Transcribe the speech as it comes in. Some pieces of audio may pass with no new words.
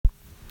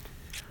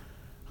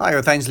Hi,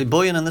 with Ainslie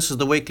Bullion, and this is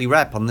the weekly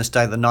wrap on this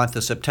day, the 9th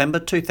of September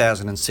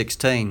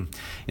 2016.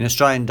 In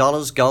Australian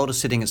dollars, gold is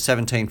sitting at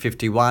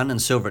 $17.51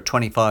 and silver at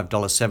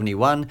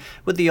 $25.71,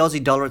 with the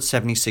Aussie dollar at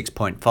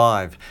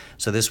 76.5.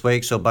 So this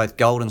week saw both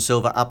gold and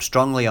silver up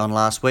strongly on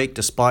last week,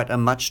 despite a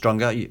much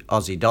stronger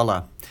Aussie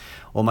dollar.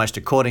 Almost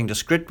according to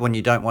script, when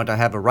you don't want to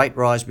have a rate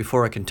rise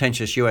before a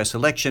contentious US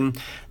election,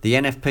 the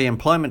NFP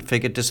employment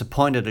figure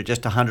disappointed at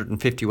just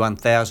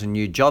 151,000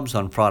 new jobs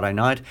on Friday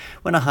night,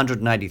 when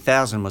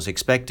 180,000 was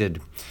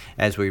expected.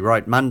 As we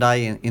wrote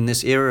Monday, in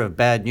this era of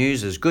bad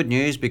news is good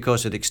news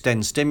because it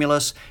extends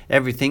stimulus.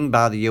 Everything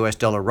bar the US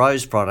dollar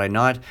rose Friday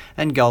night,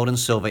 and gold and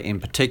silver in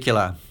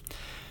particular.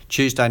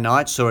 Tuesday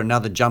night saw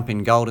another jump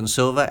in gold and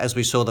silver as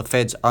we saw the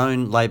Fed's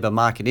own labour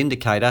market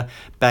indicator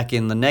back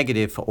in the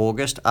negative for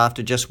August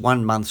after just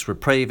 1 month's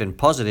reprieve in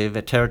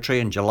positive territory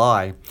in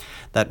July.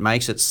 That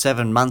makes it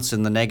 7 months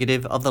in the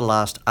negative of the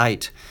last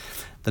 8.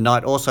 The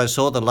night also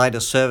saw the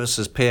latest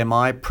services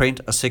PMI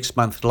print a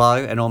 6-month low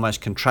and almost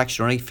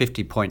contractionary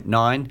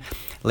 50.9,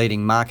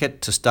 leading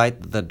market to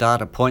state that the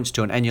data points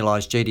to an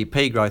annualised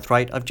GDP growth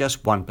rate of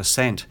just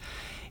 1%.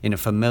 In a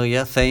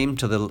familiar theme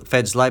to the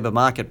Fed's labour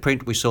market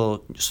print, we saw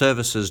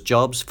services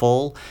jobs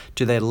fall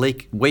to their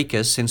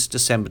weakest since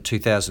December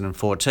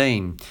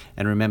 2014.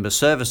 And remember,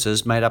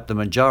 services made up the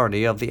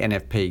majority of the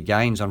NFP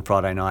gains on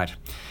Friday night.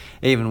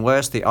 Even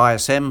worse, the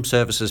ISM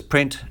services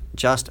print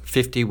just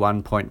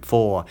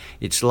 51.4,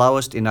 its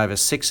lowest in over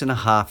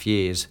 6.5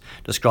 years,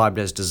 described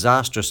as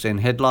disastrous in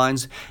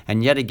headlines,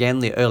 and yet again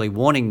the early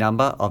warning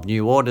number of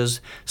new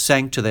orders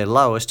sank to their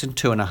lowest in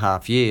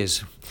 2.5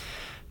 years.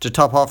 To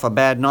top off a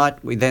bad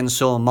night, we then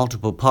saw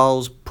multiple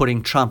polls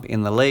putting Trump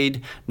in the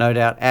lead, no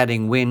doubt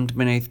adding wind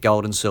beneath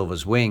gold and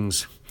silver's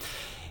wings.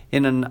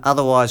 In an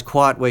otherwise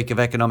quiet week of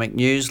economic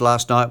news,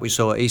 last night we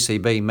saw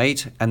ECB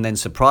meet and then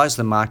surprise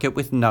the market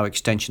with no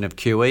extension of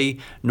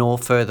QE nor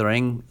further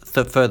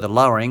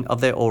lowering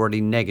of their already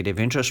negative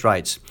interest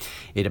rates.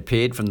 It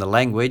appeared from the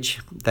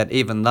language that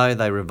even though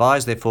they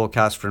revised their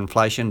forecast for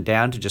inflation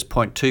down to just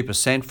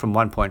 0.2% from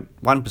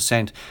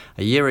 1.1%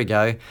 a year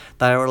ago,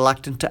 they are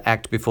reluctant to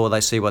act before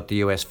they see what the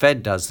US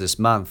Fed does this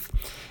month.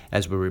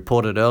 As we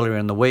reported earlier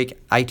in the week,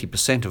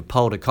 80% of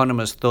polled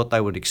economists thought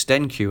they would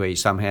extend QE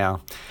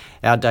somehow.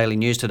 Our daily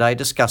news today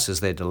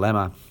discusses their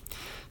dilemma.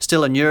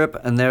 Still in Europe,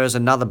 and there is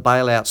another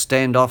bailout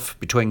standoff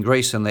between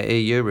Greece and the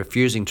EU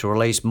refusing to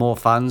release more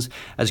funds,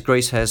 as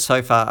Greece has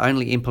so far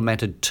only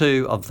implemented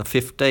 2 of the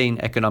 15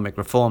 economic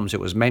reforms it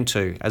was meant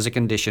to, as a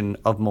condition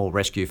of more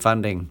rescue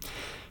funding.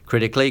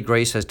 Critically,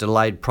 Greece has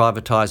delayed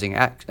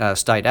privatising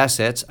state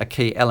assets, a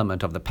key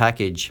element of the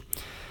package.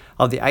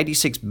 Of the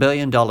 $86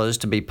 billion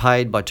to be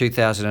paid by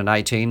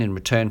 2018 in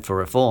return for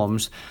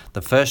reforms,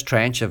 the first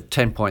tranche of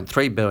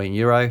 €10.3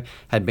 billion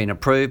had been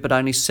approved, but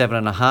only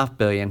 $7.5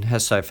 billion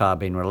has so far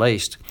been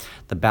released.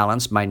 The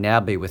balance may now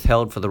be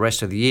withheld for the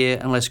rest of the year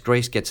unless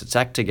Greece gets its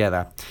act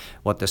together.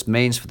 What this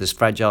means for this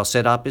fragile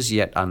setup is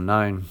yet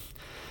unknown.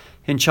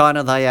 In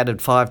China, they added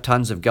 5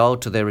 tonnes of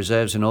gold to their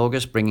reserves in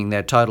August, bringing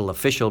their total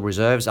official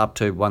reserves up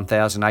to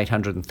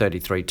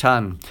 1,833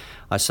 tonne.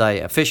 I say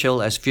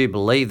official as few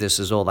believe this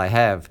is all they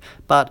have,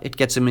 but it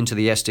gets them into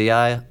the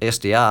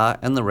SDR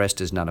and the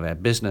rest is none of our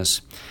business.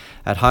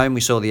 At home,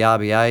 we saw the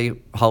RBA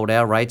hold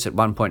our rates at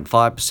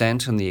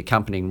 1.5% and the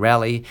accompanying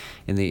rally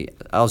in the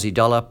Aussie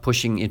dollar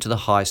pushing into the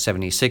high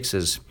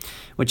 76s,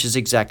 which is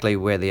exactly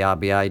where the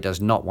RBA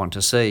does not want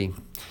to see.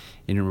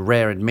 In a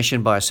rare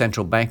admission by a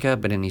central banker,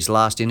 but in his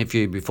last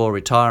interview before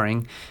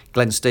retiring,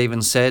 Glenn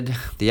Stevens said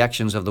the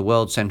actions of the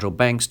world central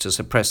banks to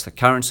suppress the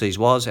currencies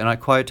was, and I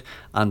quote,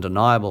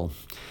 undeniable.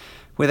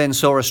 We then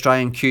saw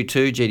Australian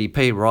Q2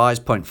 GDP rise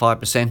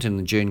 0.5% in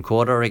the June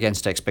quarter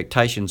against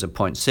expectations of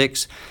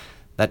 0.6%.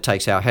 That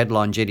takes our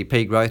headline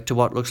GDP growth to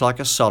what looks like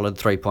a solid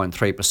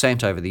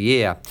 3.3% over the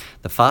year,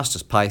 the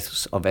fastest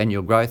pace of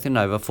annual growth in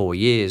over 4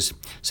 years.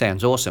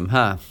 Sounds awesome,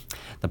 huh?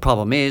 The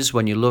problem is,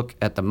 when you look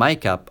at the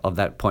makeup of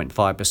that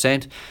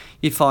 0.5%,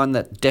 you find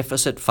that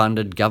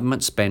deficit-funded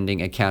government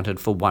spending accounted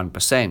for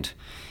 1%.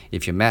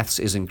 If your maths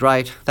isn't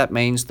great, that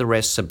means the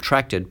rest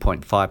subtracted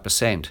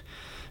 0.5%.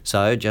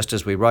 So, just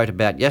as we wrote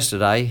about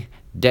yesterday,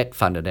 debt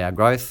funded our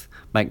growth.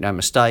 Make no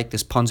mistake,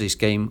 this Ponzi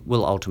scheme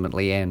will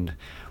ultimately end.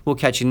 We'll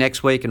catch you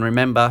next week, and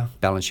remember,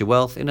 balance your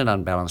wealth in an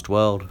unbalanced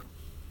world.